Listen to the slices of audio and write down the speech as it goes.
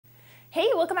Hey,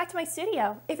 welcome back to my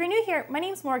studio. If you're new here, my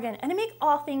name's Morgan and I make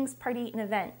all things party and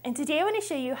event. And today I want to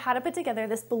show you how to put together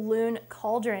this balloon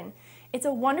cauldron. It's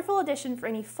a wonderful addition for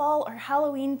any fall or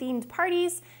Halloween themed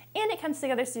parties and it comes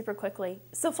together super quickly.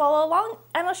 So follow along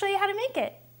and I'll show you how to make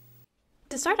it.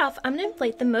 To start off, I'm going to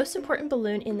inflate the most important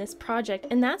balloon in this project,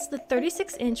 and that's the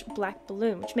 36-inch black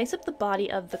balloon, which makes up the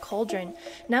body of the cauldron.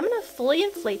 Now I'm going to fully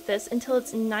inflate this until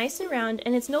it's nice and round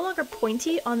and it's no longer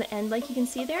pointy on the end like you can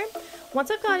see there. Once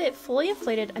I've got it fully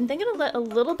inflated, I'm then going to let a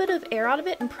little bit of air out of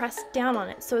it and press down on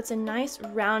it so it's a nice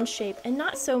round shape and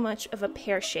not so much of a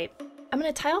pear shape. I'm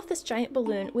going to tie off this giant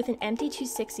balloon with an empty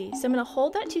 260, so I'm going to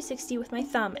hold that 260 with my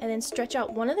thumb and then stretch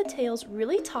out one of the tails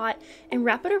really taut and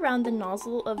wrap it around the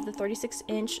nozzle of the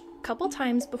 36-inch a couple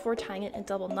times before tying it in a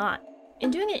double knot. In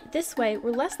doing it this way,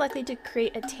 we're less likely to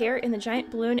create a tear in the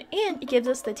giant balloon, and it gives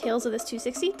us the tails of this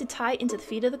 260 to tie into the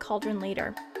feet of the cauldron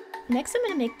later. Next, I'm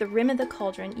going to make the rim of the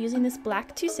cauldron using this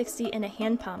black 260 and a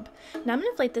hand pump. Now I'm going to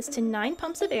inflate this to 9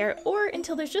 pumps of air, or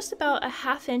until there's just about a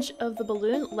 ½ inch of the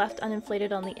balloon left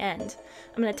uninflated on the end.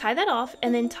 I'm going to tie that off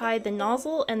and then tie the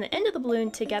nozzle and the end of the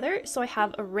balloon together so I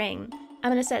have a ring. I'm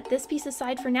going to set this piece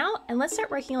aside for now, and let's start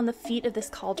working on the feet of this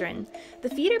cauldron. The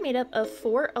feet are made up of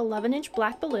 4 11-inch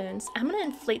black balloons. I'm going to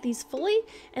inflate these fully,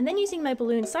 and then using my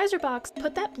balloon sizer box,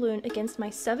 put that balloon against my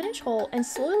 7-inch hole and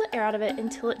slowly let air out of it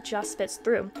until it just fits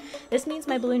through. This means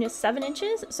my balloon is 7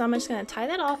 inches, so I'm just going to tie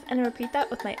that off and repeat that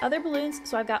with my other balloons,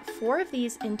 so I've got 4 of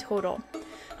these in total.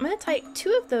 I'm going to tie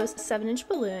 2 of those 7-inch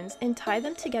balloons and tie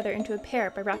them together into a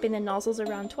pair by wrapping the nozzles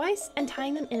around twice and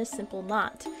tying them in a simple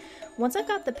knot. Once I've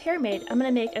got the pair made, I'm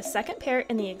going to make a second pair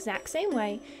in the exact same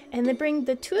way, and then bring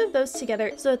the 2 of those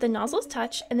together so that the nozzles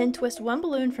touch, and then twist one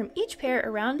balloon from each pair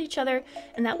around each other,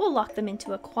 and that will lock them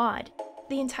into a quad.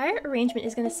 The entire arrangement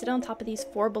is going to sit on top of these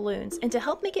 4 balloons, and to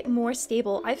help make it more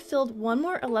stable, I've filled one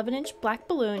more 11-inch black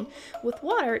balloon with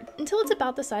water until it's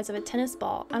about the size of a tennis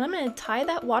ball, and I'm going to tie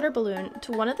that water balloon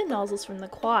to one of the nozzles from the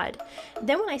quad.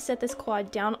 Then when I set this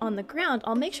quad down on the ground,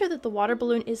 I'll make sure that the water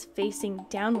balloon is facing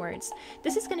downwards.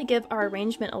 This is going to give our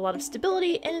arrangement a lot of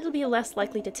stability, and it'll be less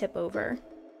likely to tip over.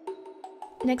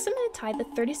 Next, I'm going to tie the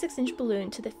 36-inch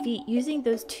balloon to the feet using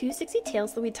those 260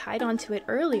 tails that we tied onto it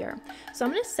earlier. So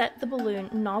I'm going to set the balloon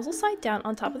nozzle side down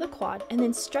on top of the quad, and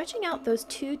then stretching out those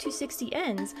 260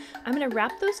 ends, I'm going to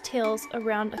wrap those tails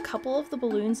around a couple of the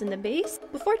balloons in the base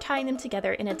before tying them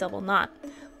together in a double knot.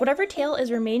 Whatever tail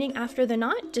is remaining after the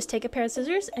knot, just take a pair of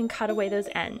scissors and cut away those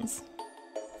ends.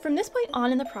 From this point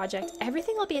on in the project,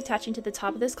 everything I'll be attaching to the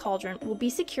top of this cauldron will be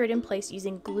secured in place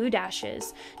using glue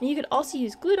dashes. Now you could also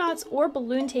use glue dots or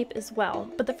balloon tape as well,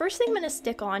 but the first thing I'm going to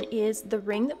stick on is the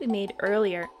ring that we made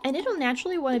earlier, and it'll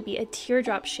naturally want to be a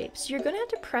teardrop shape, so you're going to have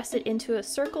to press it into a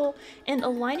circle and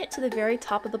align it to the very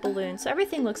top of the balloon so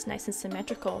everything looks nice and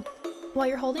symmetrical. While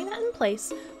you're holding that in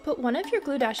place, put one of your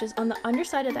glue dashes on the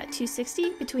underside of that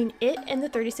 260 between it and the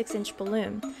 36-inch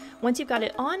balloon. Once you've got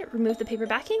it on, remove the paper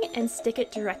backing and stick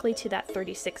it directly to that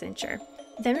 36-incher.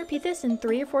 Then repeat this in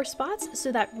 3 or 4 spots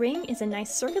so that ring is a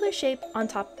nice circular shape on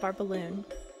top of our balloon.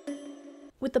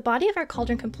 With the body of our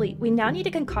cauldron complete, we now need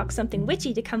to concoct something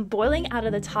witchy to come boiling out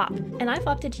of the top, and I've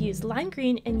opted to use lime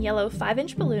green and yellow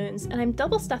 5-inch balloons, and I'm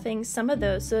double stuffing some of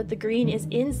those so that the green is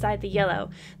inside the yellow.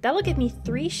 That'll give me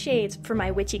 3 shades for my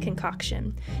witchy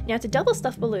concoction. Now to double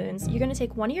stuff balloons, you're going to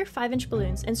take one of your 5-inch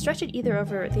balloons and stretch it either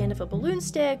over the end of a balloon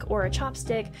stick or a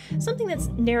chopstick, something that's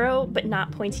narrow but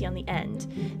not pointy on the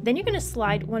end. Then you're going to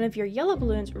slide one of your yellow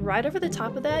balloons right over the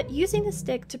top of that using the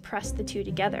stick to press the 2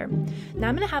 together. Now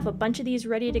I'm going to have a bunch of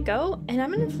these ready to go, and I'm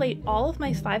going to inflate all of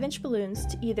my 5-inch balloons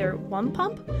to either 1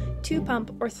 pump, 2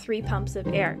 pump, or 3 pumps of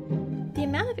air. The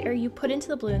amount of air you put into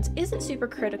the balloons isn't super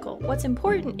critical. What's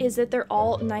important is that they're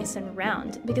all nice and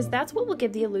round, because that's what will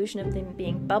give the illusion of them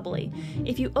being bubbly.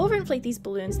 If you overinflate these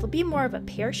balloons, they'll be more of a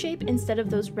pear shape instead of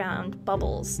those round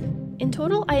bubbles. In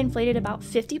total, I inflated about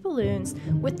 50 balloons,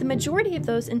 with the majority of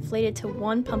those inflated to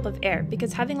 1 pump of air,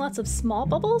 because having lots of small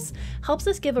bubbles helps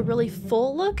us give a really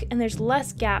full look, and there's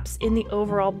less gaps in the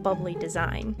overall bubbly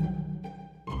design.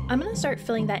 I'm going to start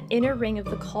filling that inner ring of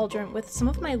the cauldron with some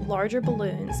of my larger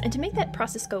balloons, and to make that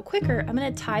process go quicker, I'm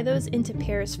going to tie those into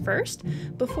pairs first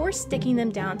before sticking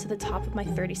them down to the top of my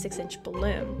 36-inch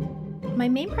balloon. My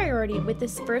main priority with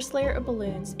this first layer of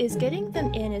balloons is getting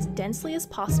them in as densely as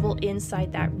possible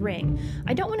inside that ring.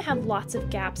 I don't want to have lots of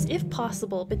gaps, if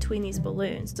possible, between these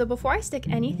balloons. So before I stick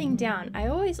anything down, I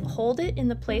always hold it in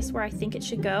the place where I think it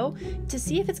should go to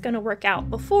see if it's going to work out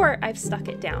before I've stuck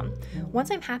it down.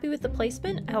 Once I'm happy with the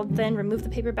placement, I'll then remove the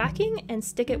paper backing and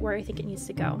stick it where I think it needs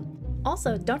to go.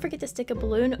 Also, don't forget to stick a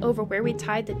balloon over where we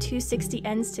tied the 260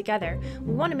 ends together.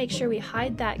 We want to make sure we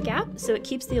hide that gap so it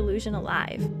keeps the illusion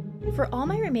alive. For all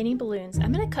my remaining balloons,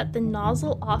 I'm going to cut the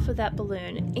nozzle off of that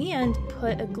balloon and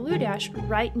put a glue dash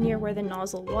right near where the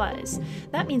nozzle was.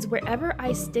 That means wherever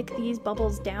I stick these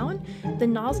bubbles down, the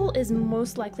nozzle is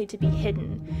most likely to be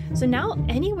hidden. So now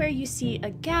anywhere you see a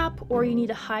gap or you need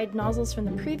to hide nozzles from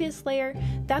the previous layer,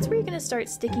 that's where you're going to start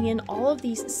sticking in all of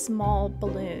these small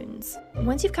balloons.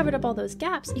 Once you've covered up all those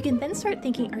gaps, you can then start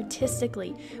thinking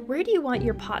artistically. Where do you want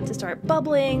your pot to start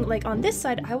bubbling? Like on this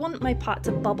side, I want my pot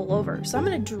to bubble over. So I'm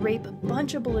going to drape a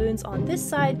bunch of balloons on this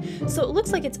side so it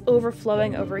looks like it's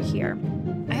overflowing over here.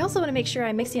 I also want to make sure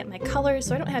I'm mixing up my colors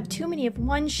so I don't have too many of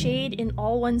one shade in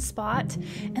all one spot.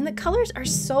 And the colors are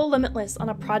so limitless on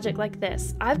a project like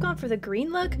this. I've gone for the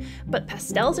green look, but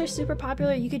pastels are super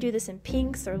popular. You could do this in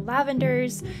pinks or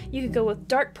lavenders. You could go with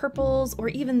dark purples or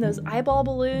even those eyeball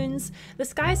balloons. The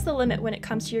sky's the limit when it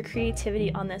comes to your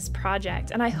creativity on this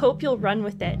project, and I hope you'll run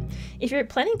with it. If you're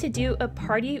planning to do a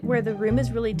party where the room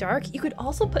is really dark, you could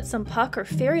also put some puck or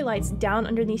fairy lights down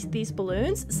underneath these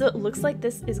balloons so it looks like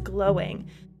this is glowing.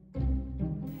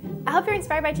 I hope you're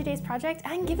inspired by today's project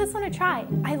and give this one a try.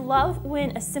 I love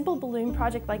when a simple balloon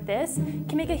project like this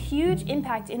can make a huge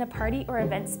impact in a party or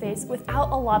event space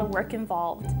without a lot of work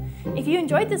involved. If you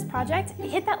enjoyed this project,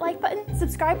 hit that like button,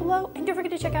 subscribe below, and don't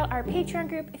forget to check out our Patreon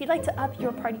group if you'd like to up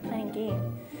your party planning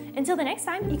game. Until the next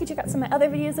time, you can check out some of my other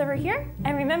videos over here,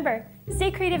 and remember, stay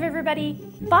creative everybody.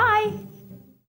 Bye!